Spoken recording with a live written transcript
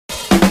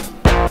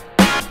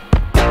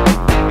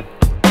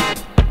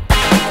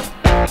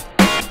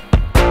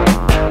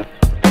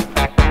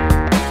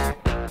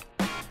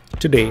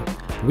Today,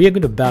 we are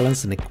going to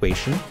balance an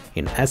equation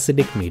in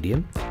acidic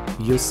medium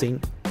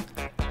using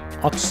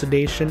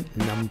oxidation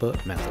number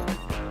method.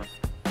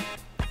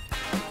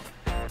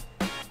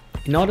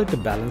 In order to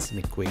balance an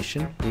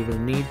equation, we will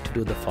need to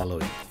do the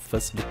following.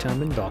 First,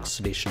 determine the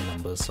oxidation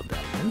numbers of the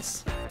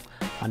elements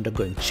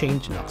undergoing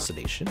change in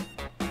oxidation.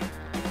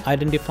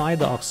 Identify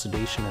the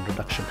oxidation and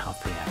reduction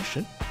half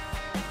reaction.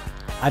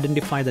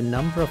 Identify the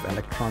number of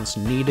electrons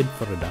needed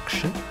for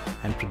reduction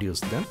and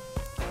produce them.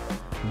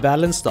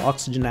 Balance the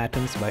oxygen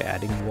atoms by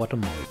adding water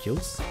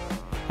molecules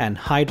and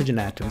hydrogen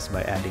atoms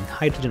by adding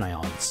hydrogen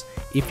ions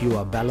if you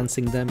are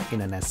balancing them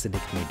in an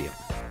acidic medium.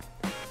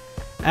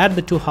 Add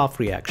the two half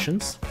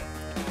reactions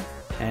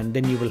and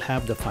then you will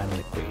have the final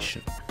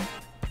equation.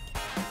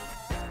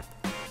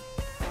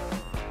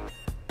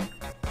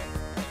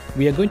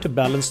 We are going to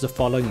balance the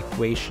following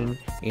equation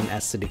in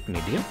acidic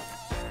medium.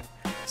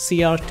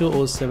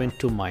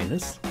 Cr2O7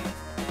 minus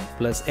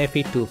plus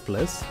Fe2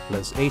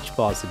 plus H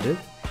positive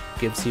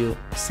gives you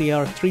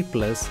Cr3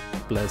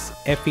 plus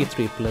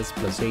Fe3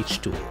 plus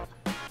H2O.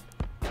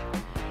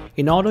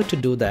 In order to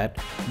do that,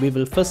 we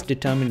will first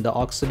determine the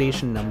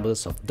oxidation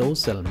numbers of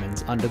those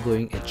elements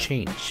undergoing a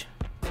change.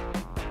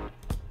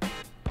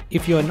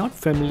 If you are not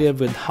familiar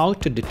with how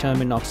to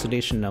determine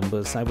oxidation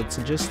numbers, I would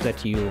suggest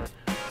that you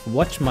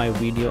watch my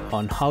video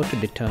on how to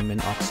determine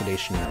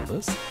oxidation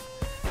numbers.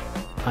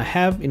 I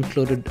have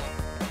included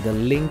the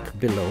link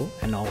below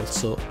and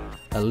also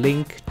a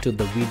link to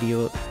the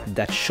video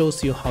that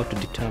shows you how to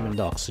determine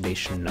the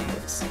oxidation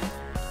numbers.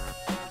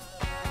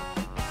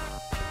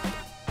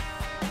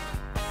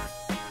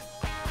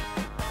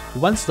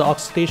 Once the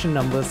oxidation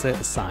numbers are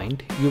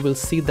assigned, you will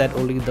see that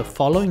only the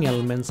following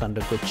elements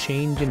undergo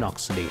change in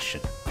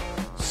oxidation.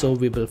 So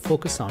we will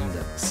focus on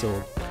them.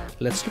 So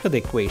let's look at the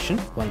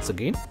equation once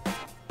again.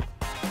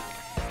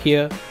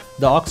 Here,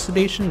 the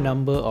oxidation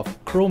number of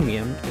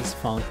chromium is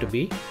found to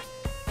be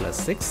plus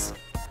 6,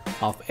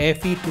 of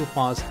Fe2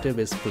 positive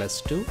is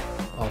plus 2,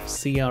 of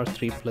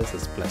Cr3 plus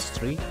is plus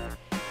 3,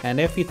 and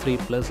Fe3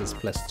 plus is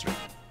plus 3.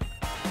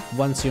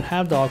 Once you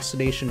have the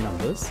oxidation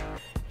numbers,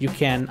 you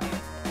can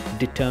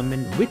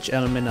determine which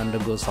element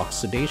undergoes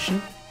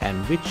oxidation and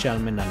which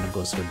element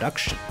undergoes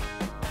reduction.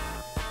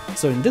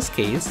 So in this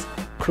case,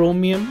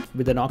 chromium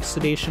with an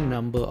oxidation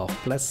number of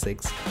plus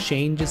 6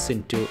 changes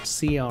into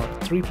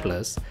Cr3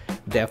 plus,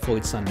 therefore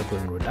it's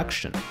undergoing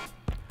reduction.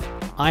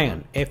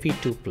 Iron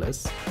Fe2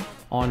 plus,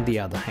 on the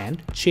other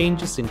hand,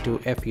 changes into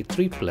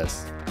Fe3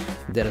 plus.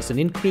 There is an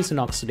increase in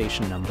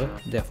oxidation number,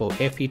 therefore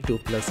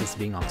Fe2 plus is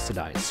being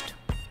oxidized.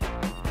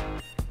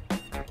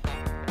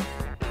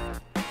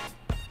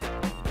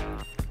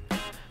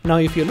 Now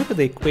if you look at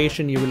the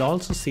equation, you will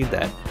also see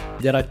that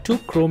there are two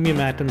chromium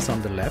atoms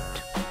on the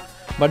left,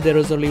 but there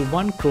is only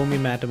one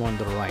chromium atom on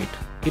the right.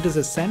 It is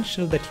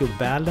essential that you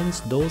balance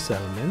those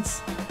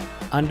elements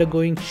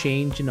undergoing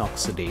change in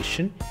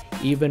oxidation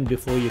even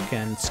before you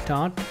can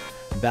start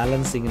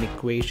balancing an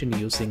equation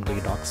using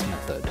redox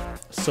method.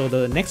 So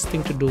the next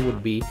thing to do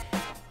would be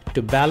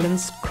to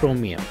balance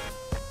chromium.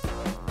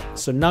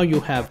 So now you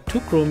have two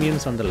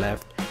chromiums on the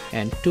left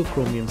and two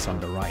chromiums on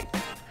the right.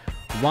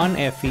 One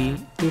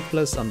Fe2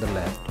 plus on the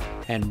left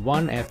and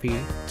one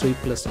Fe3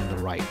 plus on the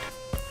right.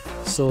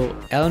 So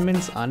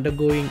elements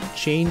undergoing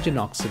change in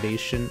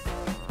oxidation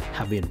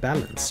have been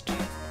balanced.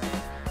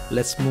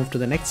 Let's move to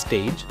the next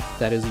stage,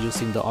 that is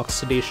using the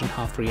oxidation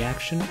half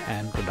reaction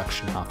and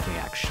reduction half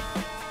reaction.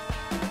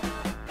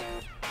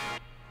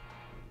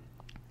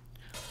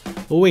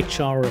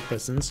 OHR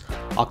represents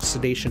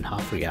oxidation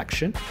half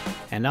reaction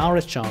and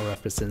RHR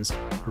represents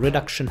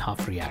reduction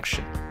half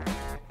reaction.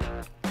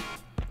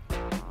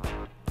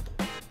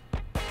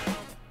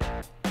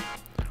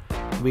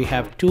 We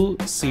have two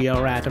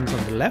Cr atoms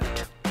on the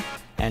left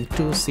and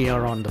two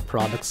Cr on the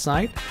product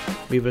side.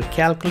 We will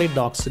calculate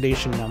the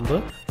oxidation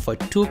number for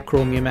two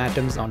chromium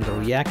atoms on the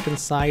reactant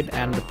side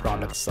and the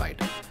product side.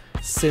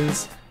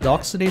 Since the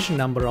oxidation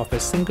number of a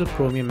single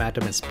chromium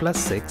atom is plus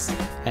 6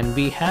 and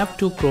we have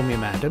two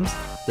chromium atoms,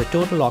 the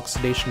total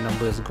oxidation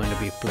number is going to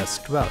be plus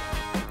 12.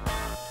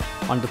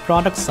 On the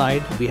product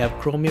side, we have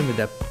chromium with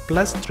a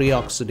plus 3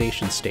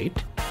 oxidation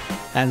state,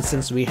 and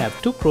since we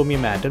have two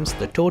chromium atoms,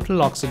 the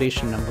total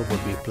oxidation number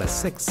would be plus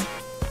 6.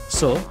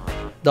 So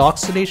the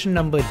oxidation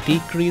number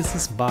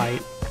decreases by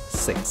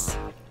 6.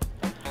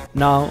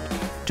 Now,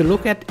 to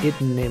look at it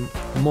in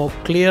a more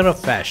clearer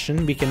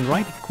fashion, we can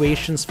write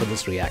equations for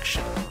this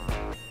reaction.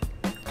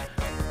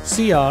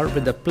 Cr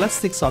with the plus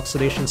 6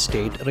 oxidation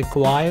state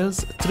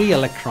requires 3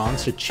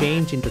 electrons to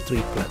change into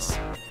 3 plus.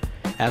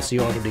 As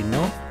you already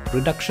know,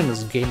 reduction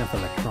is gain of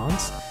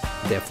electrons.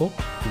 Therefore,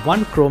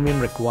 one chromium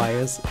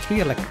requires 3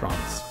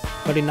 electrons.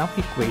 But in our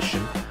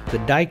equation, the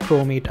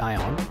dichromate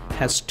ion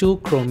has 2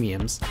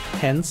 chromiums.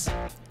 Hence,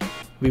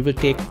 we will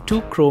take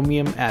 2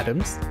 chromium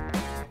atoms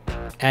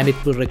and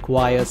it will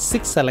require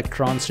 6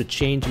 electrons to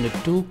change into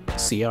 2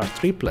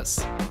 Cr3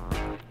 plus.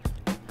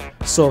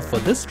 So for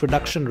this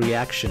reduction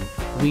reaction,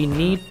 we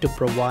need to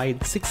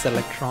provide 6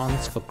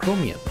 electrons for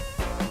chromium.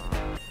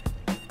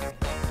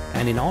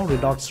 And in all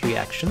redox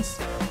reactions,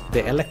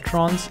 the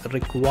electrons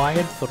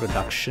required for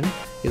reduction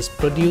is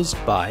produced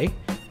by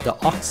the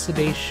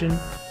oxidation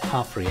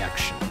half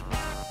reaction.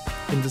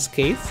 In this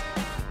case,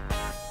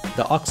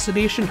 the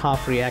oxidation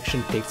half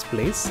reaction takes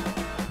place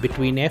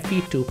between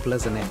Fe2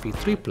 plus and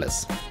Fe3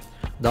 plus.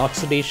 The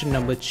oxidation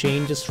number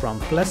changes from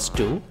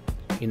 +2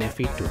 in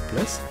Fe2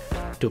 plus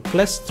to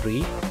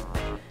 +3.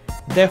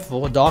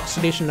 Therefore, the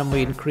oxidation number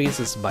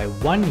increases by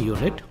 1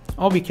 unit,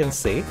 or we can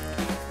say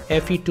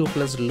Fe2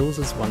 plus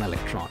loses 1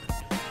 electron.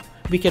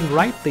 We can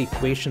write the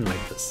equation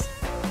like this.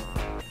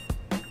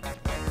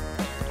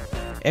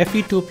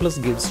 Fe2 plus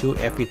gives you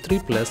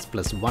Fe3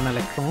 plus 1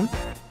 electron.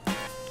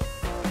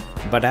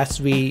 But as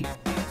we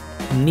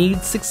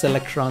need 6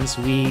 electrons,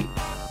 we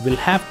will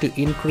have to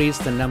increase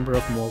the number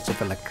of moles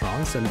of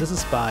electrons, and this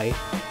is by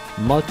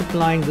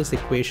multiplying this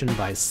equation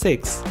by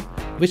 6,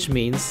 which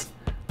means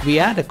we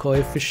add a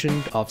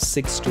coefficient of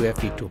 6 to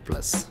Fe2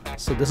 plus.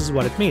 So this is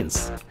what it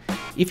means.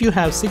 If you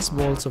have 6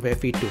 moles of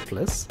Fe2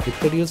 plus, it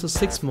produces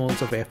 6 moles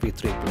of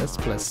Fe3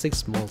 plus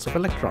 6 moles of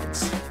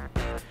electrons.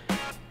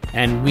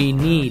 And we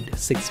need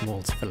 6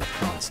 moles of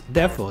electrons.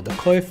 Therefore, the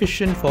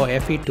coefficient for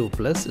Fe2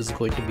 plus is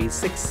going to be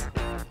 6.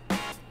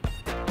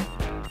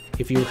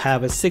 If you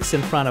have a 6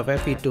 in front of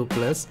Fe2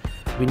 plus,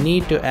 we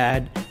need to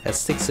add a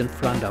 6 in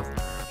front of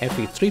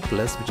Fe3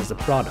 plus, which is a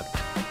product.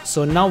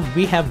 So now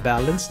we have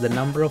balanced the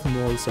number of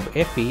moles of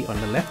Fe on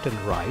the left and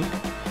right,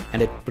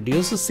 and it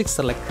produces 6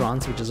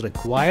 electrons, which is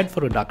required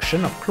for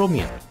reduction of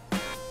chromium.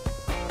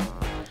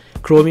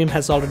 Chromium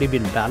has already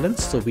been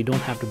balanced, so we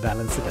don't have to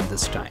balance it at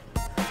this time.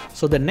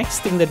 So the next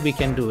thing that we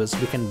can do is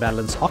we can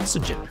balance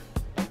oxygen.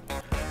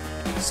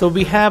 So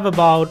we have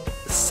about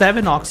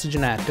 7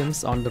 oxygen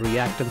atoms on the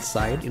reactant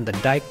side in the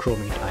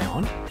dichromate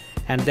ion,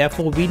 and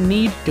therefore we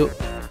need to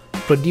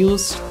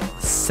produce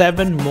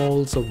 7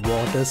 moles of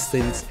water,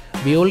 since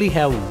we only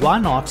have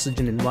 1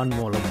 oxygen in 1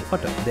 mole of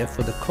water.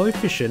 Therefore the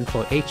coefficient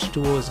for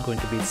H2O is going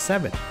to be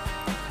 7.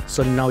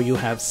 So now you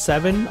have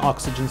 7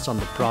 oxygens on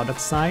the product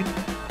side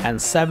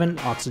and 7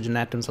 oxygen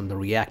atoms on the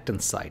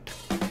reactant side.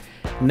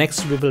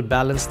 Next, we will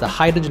balance the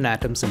hydrogen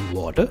atoms in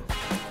water.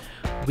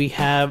 We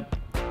have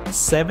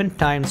 7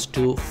 times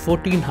 2,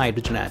 14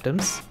 hydrogen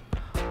atoms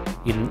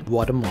in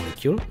water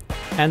molecule,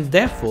 and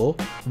therefore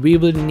we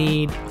will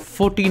need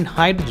 14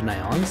 hydrogen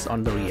ions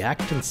on the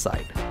reactant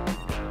side.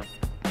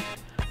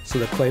 So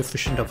the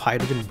coefficient of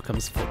hydrogen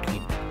becomes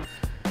 14.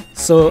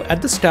 So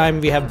at this time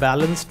we have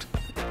balanced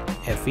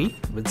Fe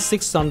with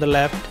 6 on the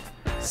left,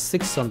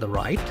 6 on the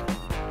right.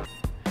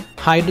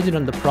 Hydrogen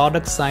on the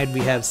product side,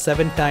 we have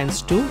 7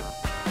 times 2,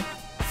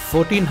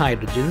 14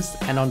 hydrogens,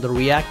 and on the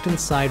reactant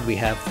side we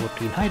have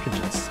 14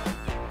 hydrogens,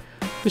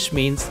 which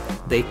means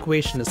the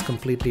equation is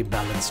completely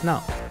balanced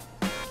now.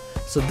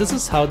 So this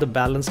is how the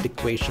balanced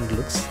equation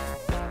looks.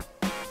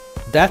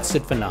 That's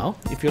it for now.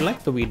 If you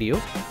like the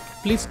video,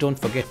 please don't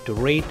forget to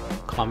rate,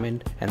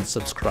 comment, and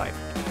subscribe.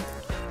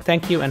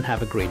 Thank you and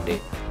have a great day.